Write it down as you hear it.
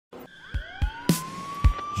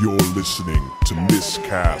You're listening to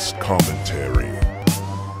Miscast Commentary.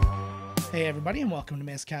 Hey everybody, and welcome to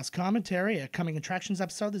Miscast Commentary, a coming attractions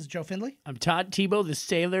episode. This is Joe Findlay. I'm Todd Tebow, the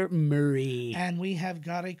Sailor Murray. And we have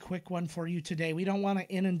got a quick one for you today. We don't want to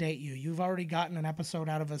inundate you. You've already gotten an episode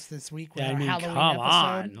out of us this week with our Halloween come episode.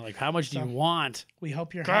 on. Like, how much do you want? We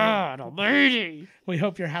hope your God almighty. We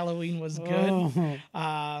hope your Halloween was good.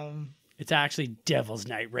 Oh. It's actually Devil's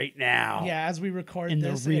Night right now. Yeah, as we record In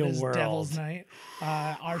this, the real it is world. Devil's Night.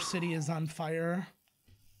 Our city is on fire.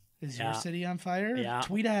 Is your city on fire? Yeah.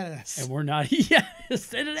 Tweet at us. And we're not. Yeah,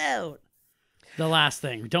 send it out. The last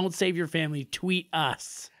thing. Don't save your family. Tweet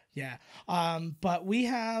us. Yeah. But we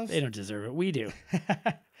have... They don't deserve it. We do.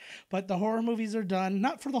 But the horror movies are done,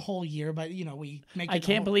 not for the whole year, but, you know, we make it... I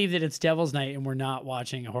can't believe that it's Devil's Night and we're not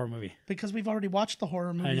watching a horror movie. Because we've already watched the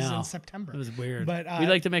horror movies in September. It was weird. But we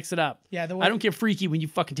like to mix it up. Yeah, I don't get freaky when you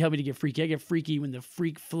fucking tell me to get freaky. I get freaky when the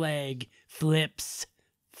freak flag flips,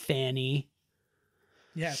 Fanny.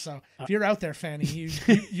 Yeah, so if you're out there, Fanny,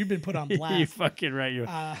 you've been put on blast. You're fucking right.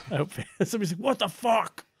 I hope somebody's like, what the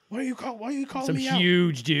fuck? Why are you calling Some me out?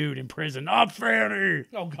 huge dude in prison. Not Fanny.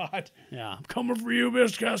 Oh, God. Yeah, I'm coming for you,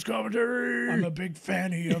 Miscast Commentary. I'm a big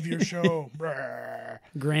Fanny of your show.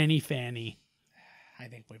 Granny Fanny. I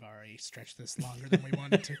think we've already stretched this longer than we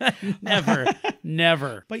wanted to.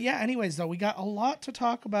 Never. But yeah, anyways, though, we got a lot to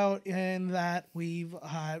talk about in that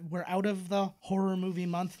we're out of the horror movie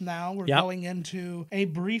month now. We're going into a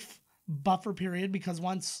brief buffer period because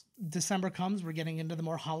once December comes, we're getting into the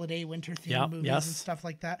more holiday winter themed movies and stuff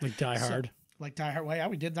like that. Like Die Hard. Like Die Hard. Well, yeah,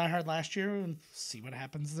 we did Die Hard last year and see what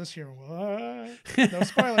happens this year. What? No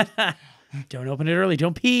spoilers. Don't open it early.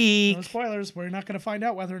 Don't peek. No spoilers. We're not going to find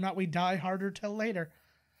out whether or not we die harder till later.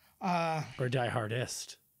 Or Die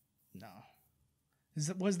Hardest. No.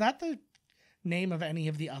 Was that the name of any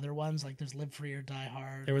of the other ones? Like there's Live Free or Die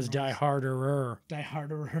Hard. There was Die Harderer. Die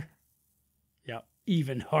Harderer. Yep.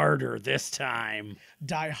 Even harder this time.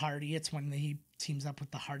 Die Hardy. It's when he teams up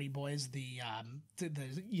with the Hardy Boys, the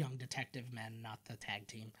young detective men, not the tag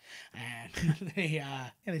team, and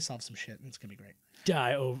they solve some shit, and it's gonna be great.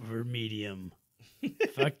 Die over medium.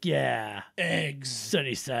 Fuck yeah. Eggs.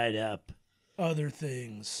 Sunny side up. Other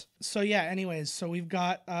things. So yeah, anyways, so we've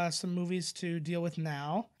got some movies to deal with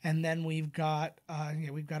now, and then we've got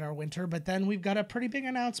our winter, but then we've got a pretty big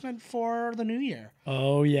announcement for the new year.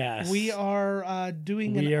 Oh yes. We are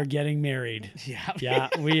We are getting married. Yeah. Yeah,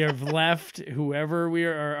 we have left whoever we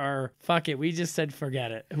are fuck it. We just said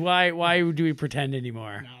forget it. Why do we pretend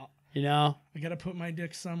anymore? No. You know? I got to put my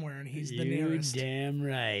dick somewhere, and he's the nearest. Damn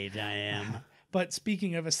right I am. But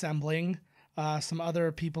speaking of assembling, some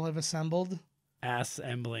other people have assembled.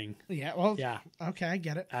 Assembling. Yeah, well, yeah. Okay, I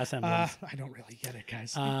get it. Assembling. I don't really get it,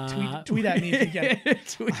 guys. Tweet at me if you get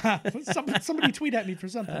it. Somebody tweet at me for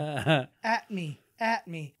something. At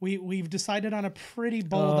me. We've decided on a pretty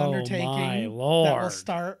bold undertaking. My Lord. That will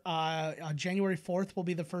start on January 4th will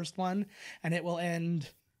be the first one, and it will end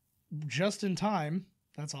just in time.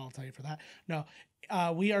 That's all I'll tell you for that. No,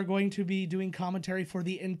 we are going to be doing commentary for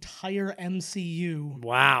the entire MCU.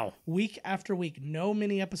 Wow. Week after week. No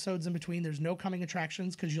mini episodes in between. There's no coming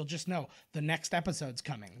attractions because you'll just know the next episode's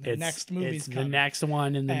coming. The next movie's coming. The next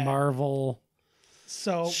one in the Marvel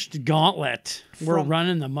gauntlet. We're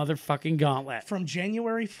running the motherfucking gauntlet. From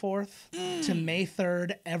January 4th to May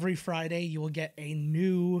 3rd, every Friday, you will get a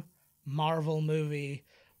new Marvel movie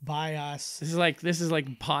by us. This is like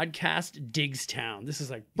podcast Digstown. This is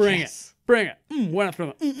like bring it. Went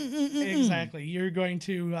from Exactly. You're going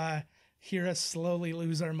to hear us slowly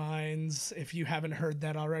lose our minds if you haven't heard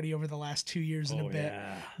that already over the last 2 years and a bit.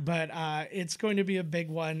 Yeah. But it's going to be a big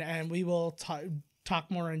one, and we will talk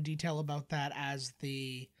more in detail about that as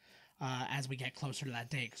we get closer to that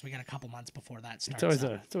date, because we got a couple months before that starts.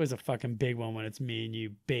 It's always a fucking big one when it's me and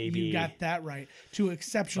you, baby. You got that right. Two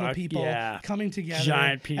exceptional people coming together.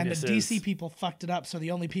 Giant penises. And the DC people fucked it up, so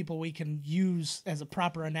the only people we can use as a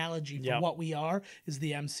proper analogy for what we are is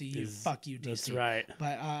the MCU. Fuck you, DC. That's right.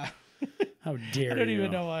 But how dare you? I don't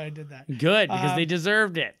even know why I did that. Good, because they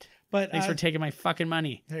deserved it. But thanks for taking my fucking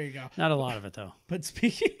money. There you go. Not a lot of it though. But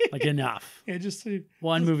speaking, like enough. Yeah, just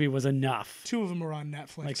one movie was enough. Two of them were on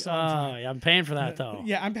Netflix. Like, I'm paying for that though.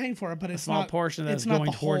 Yeah, I'm paying for it, but it's not a small portion that's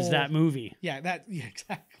going towards that movie. Yeah,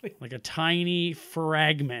 exactly. Like a tiny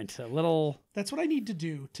fragment, a little. That's what I need to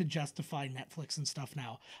do to justify Netflix and stuff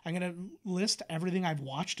now. I'm gonna list everything I've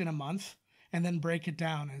watched in a month, and then break it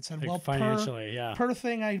down and said, well, financially, per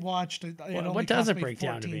thing I watched, what does it break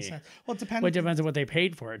down to be? Cents. Well, it depends. Well, it depends on what they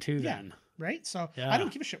paid for it too. Then, right? So I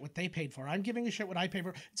don't give a shit what they paid for. I'm giving a shit what I paid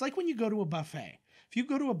for. It's like when you go to a buffet. If you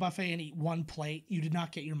go to a buffet and eat one plate, you did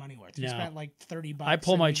not get your money worth. You spent like $30. I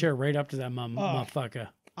pull my chair right up to that motherfucker.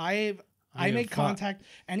 I give make a fuck. contact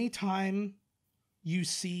anytime you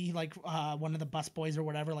see like one of the bus boys or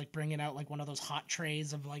whatever like bringing out like one of those hot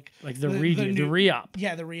trays of like the re-up.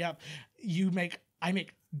 Yeah, the re-up. I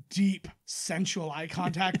make deep sensual eye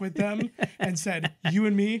contact with them and said, "You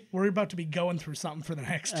and me, we're about to be going through something for the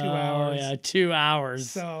next 2 hours." Oh yeah, 2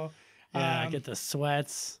 hours. So yeah, get the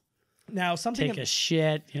sweats. Now something Take a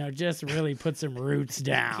shit. Just really put some roots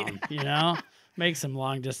down. Make some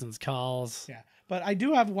long distance calls. Yeah. But I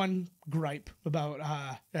do have one gripe about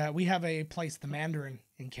we have a place, the Mandarin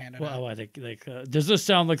in Canada. Well, I think does this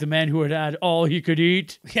sound like the man who had all he could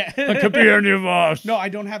eat? Yeah. It could be any of us. No, I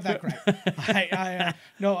don't have that gripe. I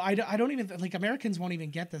don't even like Americans won't even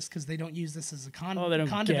get this because they don't use this as a they don't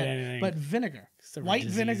condiment. get anything. But vinegar, white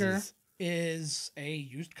diseases. vinegar is a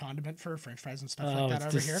used condiment for French fries and stuff like that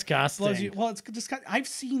it's over here. disgusting. Well, it's disgusting. I've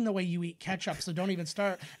seen the way you eat ketchup, so don't even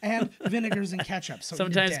start. And vinegars and ketchup. So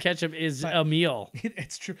sometimes ketchup is a meal.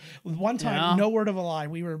 It's true. One time, no word of a lie,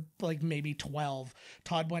 we were like maybe 12.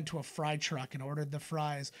 Todd went to a fry truck and ordered the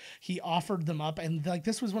fries. He offered them up, and like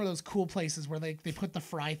this was one of those cool places where they put the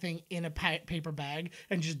fry thing in a paper bag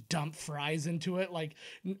and just dump fries into it. Like,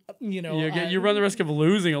 you run the risk of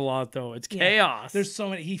losing a lot, though. It's chaos. There's so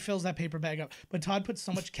many. He fills that paper bag up, but Todd put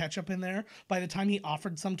so much ketchup in there. By the time he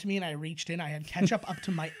offered some to me and I reached in, I had ketchup up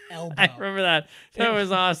to my elbow. I remember that. That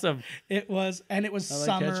was awesome. It was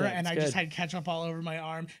summer, ketchup. and I It's just good. had ketchup all over my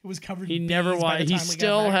arm. It was covered. He in never bees by the He time we got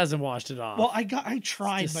still back. hasn't washed it off. Well, I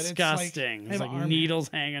tried, it's but disgusting. it's like needles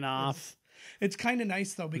hanging off. It's kind of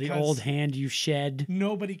nice though because The old hand you shed.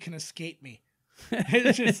 nobody can escape me.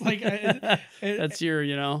 It's just like That's your,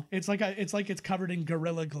 It's like it's covered in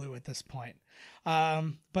Gorilla Glue at this point.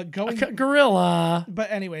 But going gorilla. But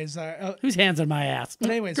anyways, Whose hands on my ass? But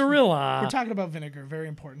anyways, gorilla. We're talking about vinegar. Very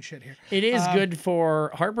important shit here. It is good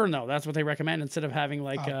for heartburn, though. That's what they recommend instead of having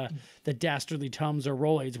like the dastardly Tums or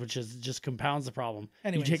Rolaids, which just compounds the problem.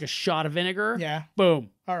 Anyways. You take a shot of vinegar. Yeah. Boom.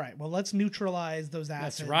 All right. Well, let's neutralize those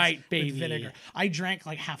acids. That's right, baby. With vinegar. I drank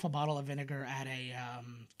like half a bottle of vinegar at a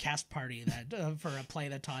cast party that for a play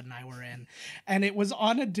that Todd and I were in, and it was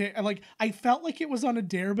on a dare. Like I felt like it was on a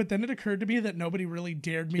dare, but then it occurred to me that nobody really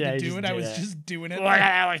dared me to do it. I was just doing it.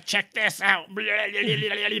 Check this out.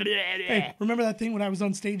 Hey, remember that thing when I was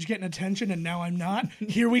on stage getting attention and now I'm not?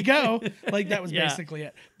 Here we go. Like that was basically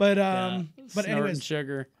it. But anyways,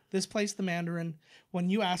 sugar. This place, the Mandarin, when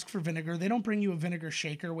you ask for vinegar, they don't bring you a vinegar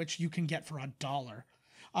shaker, which you can get for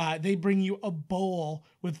 $1. They bring you a bowl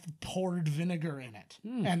with poured vinegar in it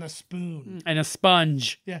and a spoon and a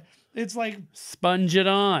sponge. Yeah, it's like sponge it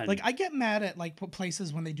on. Like I get mad at like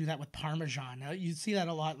places when they do that with Parmesan. You see that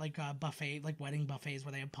a lot, like buffet, like wedding buffets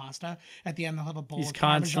where they have pasta at the end. They'll have a bowl. He's of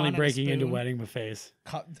constantly Parmesan breaking and a into spoon. wedding buffets.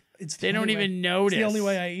 They don't even notice. It's the only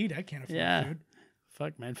way I eat. I can't afford food.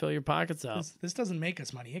 Fuck, man, fill your pockets up. This doesn't make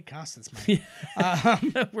us money. It costs us money.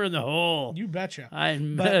 We're in the hole. You betcha.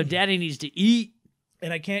 Daddy needs to eat.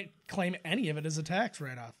 And I can't claim any of it as a tax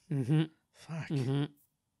write-off. Mm-hmm. Fuck. Mm-hmm.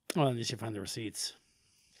 Well, at least you find the receipts.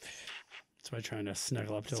 That's why I'm trying to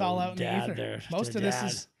snuggle up to it's all out in the dad ether. there.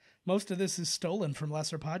 Most of this is stolen from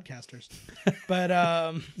lesser podcasters. But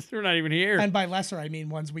we're not even here. And by lesser I mean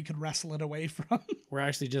ones we could wrestle it away from. We're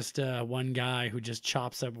actually just one guy who just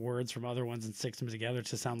chops up words from other ones and sticks them together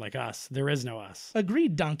to sound like us. There is no us.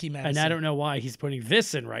 Agreed, donkey medicine. And I don't know why he's putting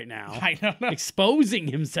this in right now. I don't know. Exposing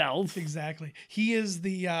himself. Exactly. He is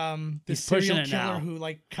the serial killer who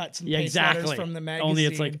like cuts and pastes letters from the magazine. Only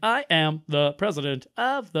it's like, I am the president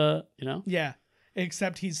of the, Yeah.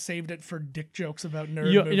 Except he's saved it for dick jokes about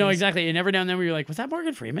nerd movies. Exactly. And every now and then we were like, was that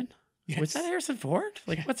Morgan Freeman? Yes. Was that Harrison Ford?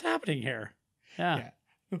 Like, what's happening here? Yeah.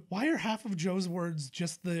 Why are half of Joe's words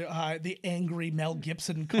just the angry Mel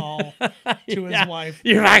Gibson call to his wife?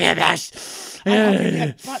 You fucking bitch!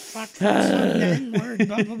 N-word,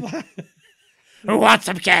 blah, blah, blah. Who wants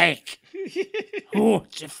some cake? Who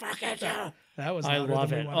you fucking do? That was I louder love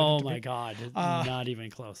than it. we wanted Oh to my be. God. Not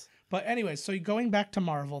even close. But anyway, so going back to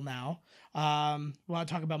Marvel now. We want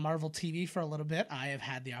to talk about Marvel TV for a little bit. I have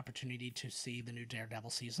had the opportunity to see the new Daredevil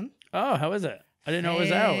season. Oh, how is it? I didn't know it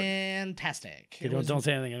was out. Fantastic. Okay, don't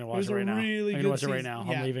say anything. I'm going to watch it right now. Really I'm going to watch it right now.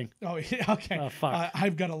 Yeah. I'm leaving. Oh, yeah, okay. Oh, fuck.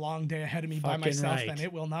 I've got a long day ahead of me by Fucking myself, right. and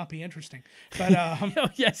it will not be interesting. But Oh,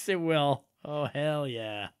 yes, it will. Oh, hell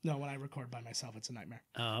yeah. no, when I record by myself, it's a nightmare.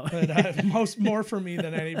 Oh. But more for me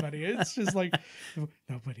than anybody. It's just like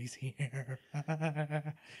nobody's here.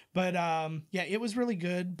 But yeah, it was really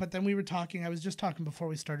good. But then I was just talking before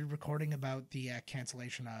we started recording about the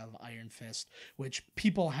cancellation of Iron Fist, which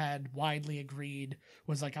people had widely agreed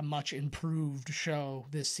was like a much improved show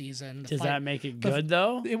this season. Does that make it good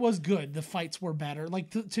though? It was good. The fights were better. Like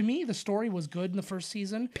to me, the story was good in the first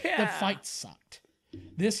season. Yeah. The fights sucked.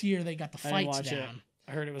 This year they got the I didn't fights watch down. it.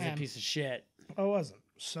 I heard it was a piece of shit. Oh, it wasn't.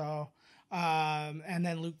 So, and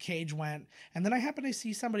then Luke Cage went, and then I happened to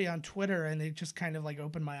see somebody on Twitter, and it just kind of like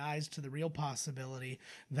opened my eyes to the real possibility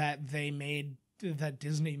that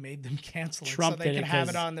Disney made them cancel it Trump so they did could it have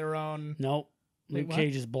it on their own. Nope. Luke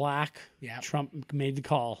Cage is black. Yeah. Trump made the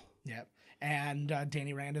call. Yep. And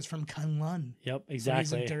Danny Rand is from Kunlun. Yep, exactly.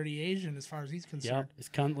 So he's a dirty Asian as far as he's concerned. Yep, it's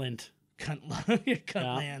Cuntland.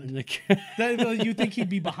 Cuntland. Well, you think he'd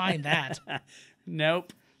be behind that.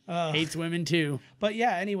 Nope. Hates women too. But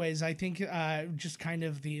yeah, anyways, I think just kind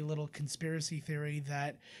of the little conspiracy theory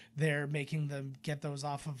that they're making them get those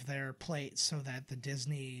off of their plate so that the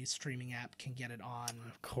Disney streaming app can get it on.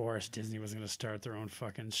 Of course, Disney was going to start their own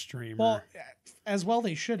fucking streamer. Well, as well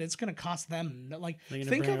they should. It's going to cost them. Like,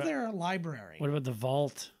 think of their library. What about the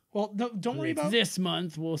vault? Well, don't worry about this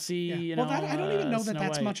month. We'll see. Yeah. You well, know, I don't even know that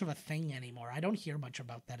that's White. much of a thing anymore. I don't hear much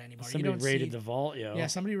about that anymore. Somebody raided the vault, yo. Yeah,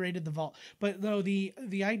 somebody raided the vault. But though the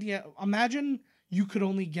idea, imagine you could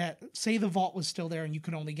only get, say the vault was still there and you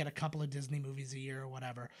could only get a couple of Disney movies a year or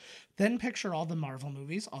whatever. Then picture all the Marvel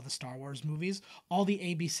movies, all the Star Wars movies, all the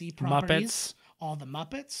ABC properties, all the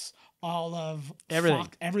Muppets, all of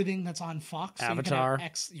everything that's on Fox. Avatar.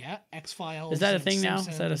 So X-Files. Is that a thing Simpsons,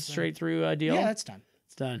 now? Is that a straight through deal? Yeah, it's done.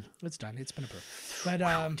 It's done. It's done. It's been approved.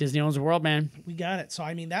 But Disney owns the world, man. We got it. So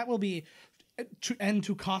I mean, that will be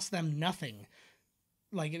to cost them nothing.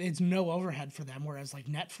 Like, it's no overhead for them, whereas like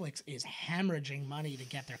Netflix is hemorrhaging money to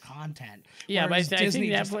get their content. Yeah, but I think Disney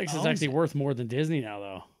Netflix is actually worth more than Disney now,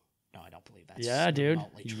 though. No, I don't believe that. Yeah, dude.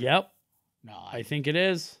 Yep. No, I think it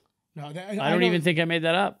is. No, I don't even think I made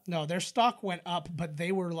that up. No, their stock went up, but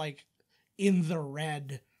they were like in the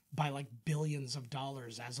red by like billions of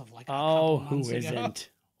dollars as of like a couple months ago. Isn't?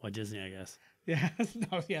 Well, Disney, I guess. Yeah,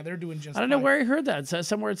 no, yeah, they're doing just. I don't know where I heard that. So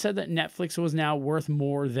somewhere it said that Netflix was now worth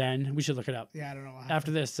more than. We should look it up. Yeah, I don't know.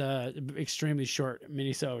 After this extremely short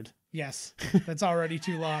mini-sode. Yes, that's already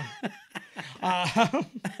too long.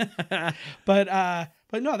 But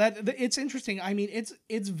no, it's interesting. I mean,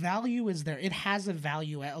 its value is there. It has a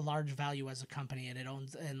value, a large value as a company, and it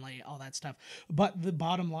owns and like all that stuff. But the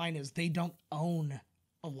bottom line is they don't own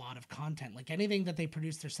a lot of content. Like, anything that they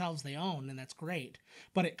produce themselves, they own, and that's great.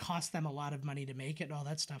 But it costs them a lot of money to make it and all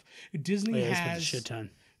that stuff. Disney has a shit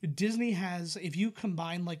ton. Disney has, if you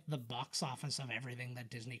combine like the box office of everything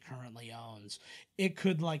that Disney currently owns, it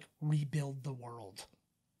could like rebuild the world.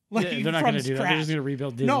 Like, yeah, they're not going to do that. They're just going to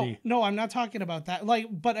rebuild Disney. No, I'm not talking about that. Like,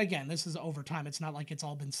 but again, this is over time. It's not like it's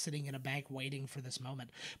all been sitting in a bank waiting for this moment.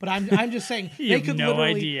 But I'm just saying they could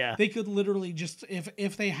idea. They could literally just,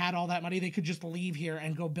 if they had all that money, they could just leave here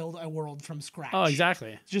and go build a world from scratch. Oh,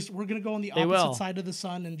 exactly. Just, we're going to go on the opposite side of the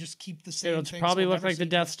sun and just keep the same. It'll probably look like the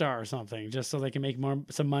Death Star or something, just so they can make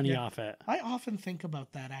some money off it. I often think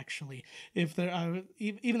about that, actually. If there,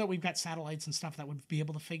 even though we've got satellites and stuff that would be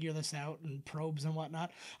able to figure this out and probes and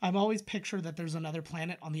whatnot, I'm always pictured that there's another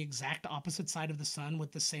planet on the exact opposite side of the sun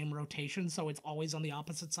with the same rotation, so it's always on the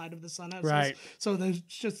opposite side of the sun. Right. So there's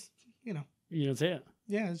just, you don't see it.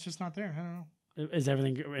 Yeah, it's just not there. I don't know. Is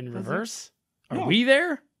everything in reverse? Are we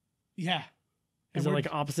there? Yeah. Is it like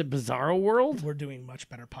opposite bizarro world? We're doing much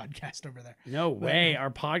better podcast over there. No way. Our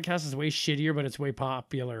podcast is way shittier, but it's way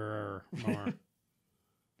popular more. Wow.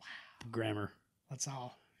 Grammar. That's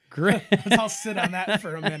all. Great. I'll sit on that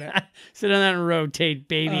for a minute. Sit on that and rotate,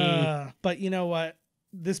 baby. But you know what?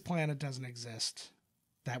 This planet doesn't exist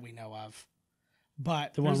that we know of.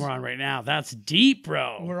 But the one we're on right now, that's deep,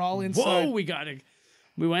 bro. We're all inside. Whoa,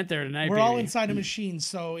 we went there tonight. We're all inside a machine.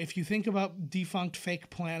 So if you think about defunct fake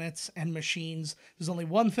planets and machines, there's only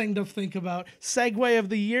one thing to think about. Segue of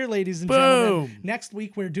the year, ladies and gentlemen. Next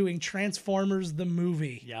week we're doing Transformers the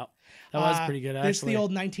movie. Yep. That was pretty good, actually. It's the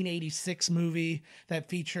old 1986 movie that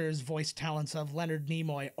features voice talents of Leonard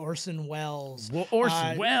Nimoy, Orson Welles.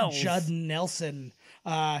 Judd Nelson.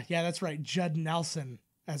 Yeah, that's right. Judd Nelson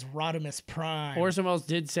as Rodimus Prime. Orson Welles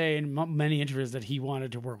did say in many interviews that he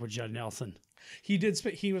wanted to work with Judd Nelson. He did.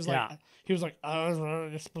 He was like,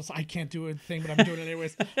 I can't do a thing, but I'm doing it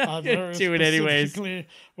anyways. Do it anyways.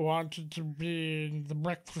 Wanted to be in the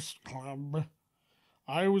Breakfast Club.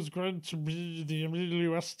 I was going to be the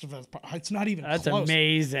Emilio Estevez. It's not even close. That's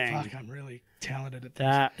amazing. Fuck, I'm really talented at this.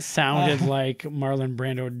 That sounded like Marlon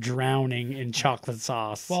Brando drowning in chocolate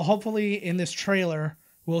sauce. Well, hopefully in this trailer,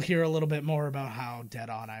 we'll hear a little bit more about how dead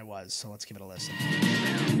on I was. So let's give it a listen.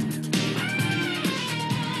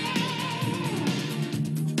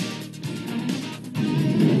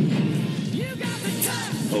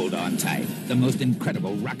 Hold on tight. The most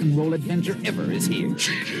incredible rock and roll adventure ever is here.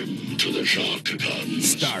 Feed him to the shark guns.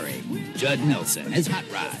 Starring Judd Nelson as Hot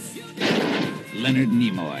Rod, Leonard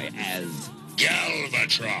Nimoy as Gal out of the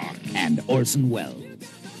truck. And Orson Welles.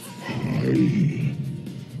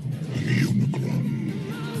 Unicron.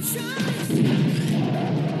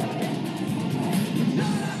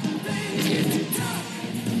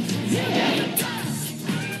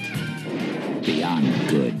 Beyond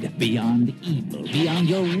good, beyond evil, beyond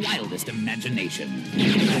your wildest imagination.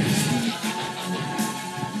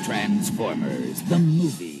 Transformers, the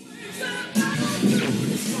movie.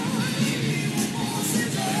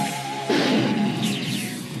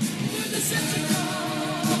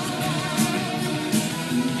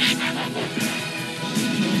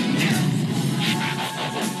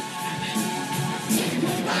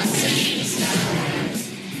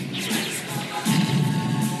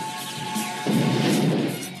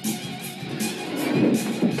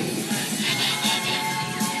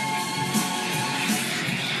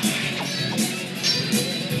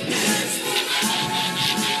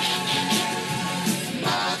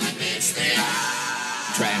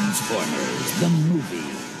 Transformers, the movie.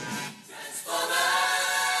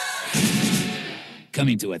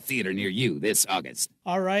 Coming to a theater near you this August.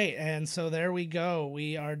 All right, and so there we go.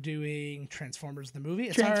 We are doing Transformers the movie.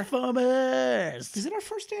 It's Transformers. Is it our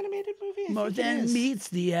first animated movie? More than meets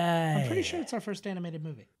the eye. I'm pretty sure it's our first animated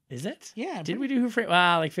movie. Is it? Yeah. Did we do Who Framed?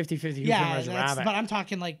 Wow, like 50-50 Who Framed Roger Rabbit. But I'm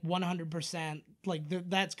talking like 100%. Like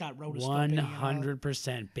that's got rotoscoping.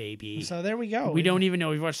 100%, baby. So there we go. We don't even know.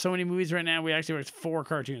 We've watched so many movies right now. We actually watched 4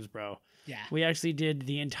 cartoons, bro. Yeah. We actually did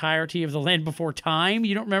the entirety of The Land Before Time.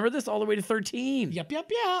 You don't remember this? All the way to 13. Yep.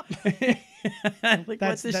 Like,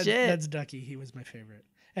 what's this shit? That's Ducky. He was my favorite.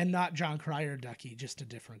 And not John Cryer Ducky, just a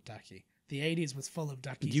different Ducky. The 80s was full of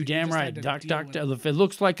duckies. You damn right. Duck. If it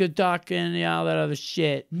looks like a duck and all that other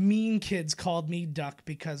shit. Mean Kids called me Duck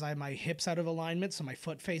because I have my hips out of alignment, so my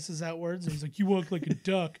foot faces outwards. And he's like, "You walk like a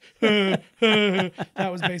duck." That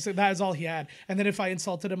was basic. That is all he had. And then if I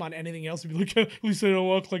insulted him on anything else, he'd be like, "At least I don't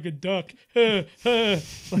walk like a duck." Like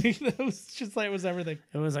that was just like it was everything.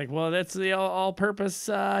 It was like, well, that's the all-purpose,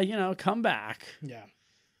 comeback. Yeah.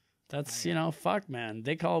 That's fuck, man.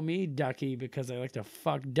 They call me Ducky because I like to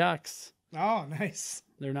fuck ducks. Oh, nice.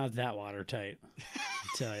 They're not that watertight,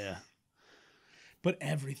 I tell you. But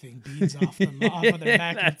everything beads off of their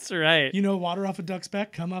back. That's right. Water off a duck's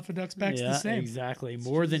back, come off a duck's back's the same. Exactly.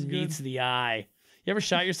 More than meets the eye. You ever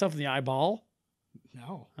shot yourself in the eyeball?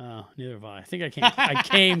 No. Oh, neither have I. I think I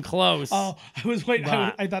came close. Oh, I was waiting.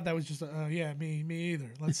 I thought that was just, me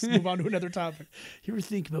either. Let's move on to another topic. You ever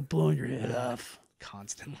think about blowing your head off?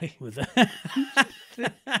 Constantly. With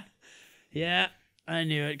Yeah. I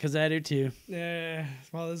knew it because I do too. Yeah.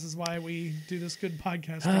 Well, this is why we do this good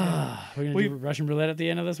podcast. We're going to do Russian roulette at the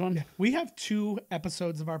end of this one? Yeah. We have 2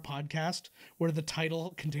 episodes of our podcast where the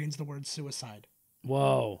title contains the word suicide.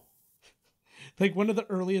 Whoa. Like one of the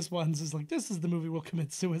earliest ones is like, this is the movie we'll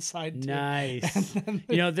commit suicide to. Nice.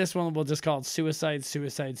 This one we'll just call it Suicide,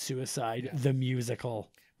 the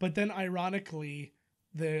musical. But then ironically,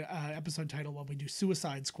 the episode title when we do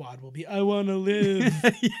Suicide Squad will be I Want to Live.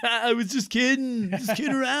 Yeah, I was just kidding. Just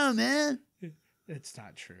kidding around, man. It's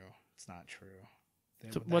not true. It's not true.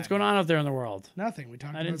 So what's going on out there in the world? Nothing. We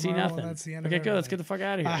talked. I didn't see nothing. That's the end okay, of good. Let's get the fuck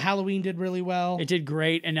out of here. Halloween did really well. It did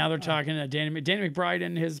great, and now they're talking to Danny McBride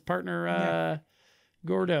and his partner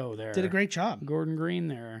Gordo there. Did a great job. Gordon Green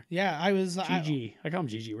there. Yeah, I was Gigi. I call him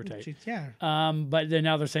Gigi. We're tight. Yeah. But then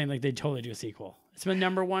now they're saying like they totally do a sequel. It's been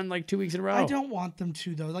 #1 like 2 weeks in a row. I don't want them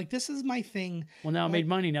to though. Like this is my thing. Well, now it made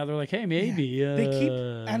money. Now they're like, hey, maybe. Yeah. They keep,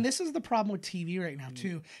 and this is the problem with TV right now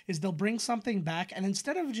too. Is they'll bring something back, and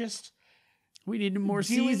instead of just we need more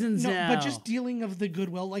seasons now, but just dealing of the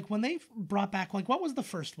goodwill. Like when they brought back, like what was the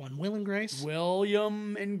first one? Will and Grace.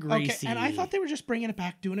 William and Gracie. Okay, and I thought they were just bringing it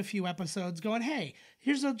back, doing a few episodes, going, hey,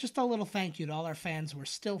 here's just a little thank you to all our fans who are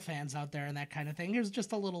still fans out there and that kind of thing. Here's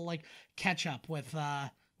just a little like catch up with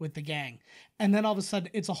the gang. And then all of a sudden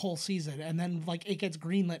it's a whole season, and then like it gets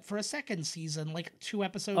greenlit for a second season, like 2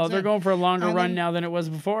 episodes. Oh, they're going for a longer run now than it was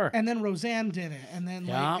before. And then Roseanne did it, and then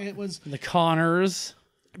like it was the Connors.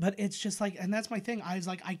 But it's just like, and that's my thing. I was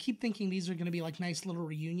like, I keep thinking these are going to be like nice little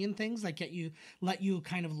reunion things that let you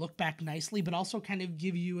kind of look back nicely, but also kind of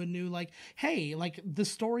give you a new like, hey, like the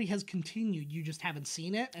story has continued. You just haven't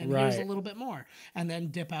seen it, and here's a little bit more, and then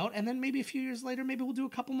dip out, and then maybe a few years later, maybe we'll do a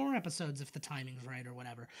couple more episodes if the timing's right or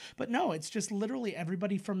whatever. But no, it's just literally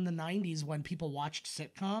everybody from the 90s when people watched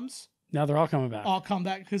sitcoms. Now they're all coming back. All come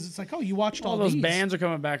back because it's like, oh, you watched all those these. Bands are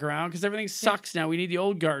coming back around because everything sucks now. We need the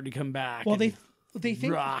old guard to come back. Well, they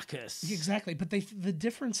think raucous. Exactly, but the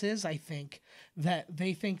difference is, I think, that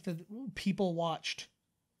they think that people watched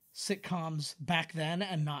sitcoms back then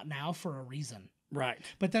and not now for a reason. Right.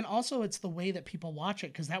 But then also it's the way that people watch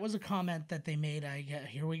it, because that was a comment that they made.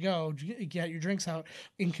 Here we go, get your drinks out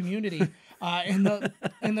in Community. In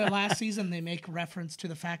the last season, they make reference to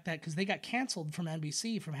the fact that because they got canceled from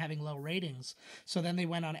NBC from having low ratings, so then they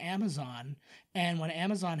went on Amazon, and when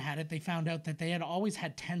Amazon had it, they found out that they had always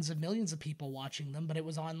had tens of millions of people watching them, but it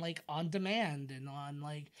was on like on demand and on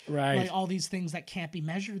like all these things that can't be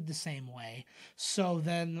measured the same way. So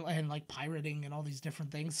then and like pirating and all these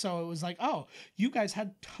different things. So it was like, oh, you guys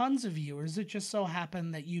had tons of viewers. It just so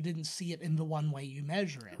happened that you didn't see it in the one way you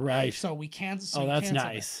measure it. Right. So we can't. So oh, that's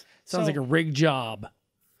nice. Sounds like a rigged job.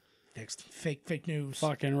 Fake news.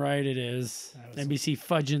 Fucking right it is. NBC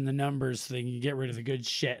fudging the numbers so they can get rid of the good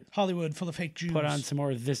shit. Hollywood full of fake Jews. Put on some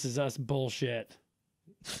more This Is Us bullshit.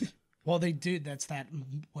 Well, they do. That's that,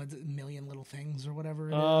 what's it, Million Little Things or whatever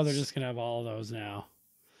it is. Oh, they're just going to have all of those now.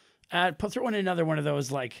 Throw in another one of those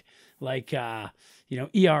like ER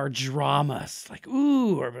dramas. Like,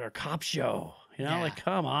 ooh, or a cop show. You know, like,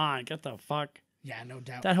 come on. Get the fuck. Yeah, no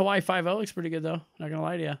doubt. That Hawaii Five-0 looks pretty good, though. Not going to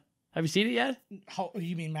lie to you. Have you seen it yet?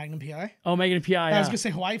 You mean Magnum P.I.? Oh, Magnum P.I., I was going to say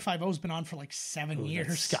Hawaii Five-0's been on for like 7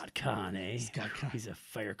 years. Scott Conn, eh? Scott Conn. He's a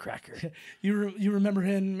firecracker. You remember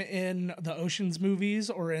him in the Ocean's movies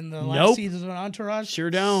or in the last season of Entourage? Sure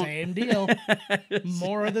don't. Same deal.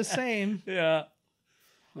 More of the same. Yeah.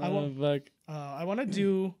 I want to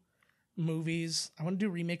do movies. I want to do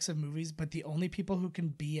remakes of movies, but the only people who can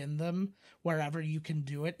be in them wherever you can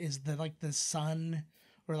do it is the son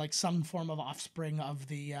or like some form of offspring of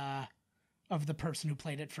the person who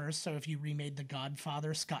played it first. So if you remade The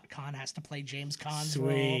Godfather, Scott Conn has to play James Caan's role.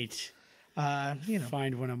 Sweet.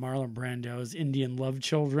 Find one of Marlon Brando's Indian love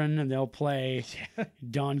children and they'll play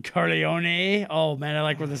Don Corleone. Oh man, I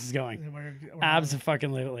like where this is going.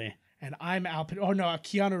 Abso-fucking-lutely. And I'm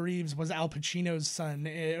Keanu Reeves was Al Pacino's son,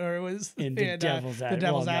 or it was in The Devil's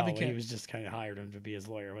Advocate. He was just kind of hired him to be his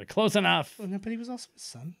lawyer, but close enough. But he was also his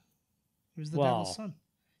son. He was the devil's son.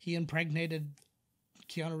 He impregnated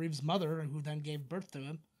Keanu Reeves' mother, who then gave birth to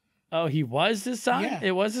him. Oh, he was his son? Yeah.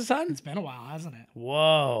 It was his son? It's been a while, hasn't it?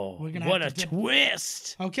 Whoa. What a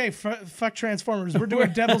twist. Okay, fuck Transformers. We're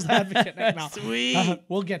doing Devil's Advocate now. Sweet.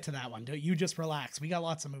 We'll get to that one. You just relax. We got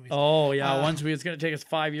lots of movies. Oh, yeah. It's going to take us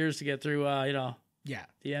 5 years to get through, the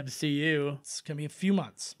MCU. It's going to be a few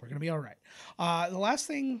months. We're going to be all right. The last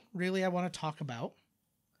thing, really, I want to talk about,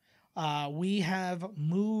 we have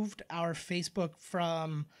moved our Facebook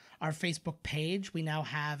from our Facebook page. We now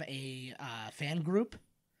have a fan group.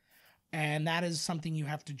 And that is something you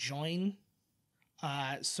have to join.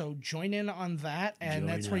 So join in on that. And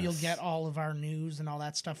that's where you'll get all of our news and all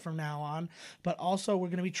that stuff from now on. But also, we're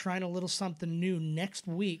going to be trying a little something new next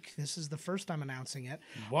week. This is the first time announcing it.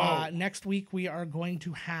 Wow. Next week, we are going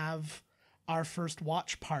to have our first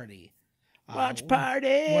watch party. Watch party!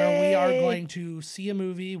 Where we are going to see a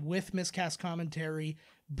movie with Miscast Commentary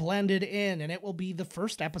blended in, and it will be the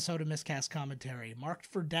first episode of Miscast Commentary, Marked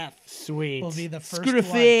for Death. Sweet. Will be the first Screw the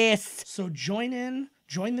one. face. So join in,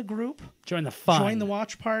 join the group, join the fun, join the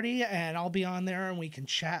watch party, and I'll be on there, and we can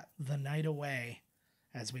chat the night away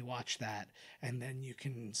as we watch that. And then you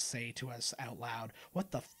can say to us out loud,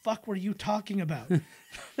 "What the fuck were you talking about?"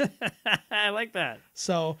 I like that.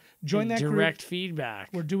 So join that direct group. Feedback.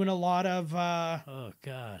 We're doing a lot of oh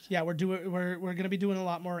god. Yeah, we're going to be doing a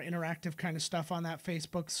lot more interactive kind of stuff on that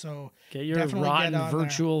Facebook, so get your rotten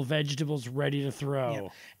virtual vegetables ready to throw. Yeah.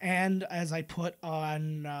 And as I put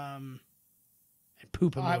on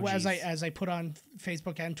poop emojis. As I put on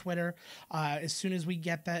Facebook and Twitter, as soon as we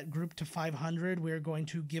get that group to 500, we're going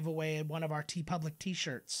to give away one of our TeePublic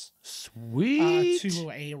T-shirts. Sweet. To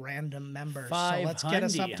a random member. So let's get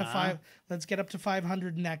us up to Let's get up to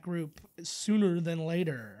 500 in that group sooner than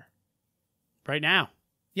later. Right now.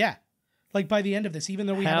 Yeah. Like by the end of this, even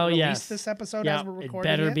though we haven't released this episode as we're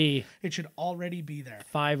recording it should already be there.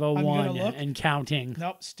 501 and counting.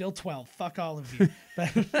 Nope, still 12. Fuck all of you.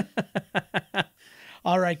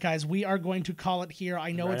 All right, guys, we are going to call it here.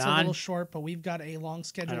 I know it's a little short, but we've got a long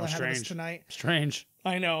schedule ahead of us tonight. Strange.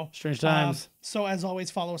 I know. Strange times. So as always,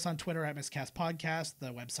 follow us on Twitter at Miscast Podcast. The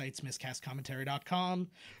website's miscastcommentary.com.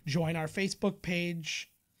 Join our Facebook page.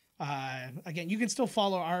 Again, you can still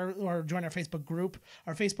follow or join our Facebook group.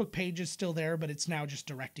 Our Facebook page is still there, but it's now just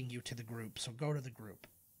directing you to the group. So go to the group.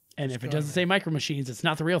 And if it doesn't say Micro Machines, it's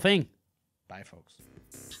not the real thing. Bye, folks.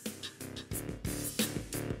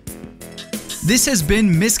 This has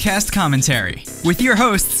been Miscast Commentary with your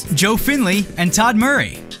hosts, Joe Finley and Todd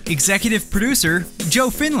Murray. Executive producer,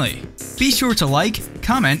 Joe Finley. Be sure to like,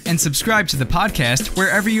 comment, and subscribe to the podcast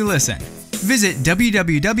wherever you listen. Visit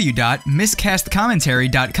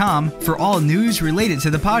www.miscastcommentary.com for all news related to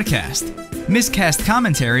the podcast. Miscast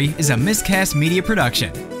Commentary is a Miscast media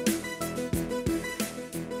production.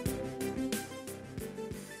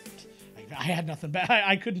 I had nothing bad.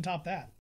 I couldn't top that.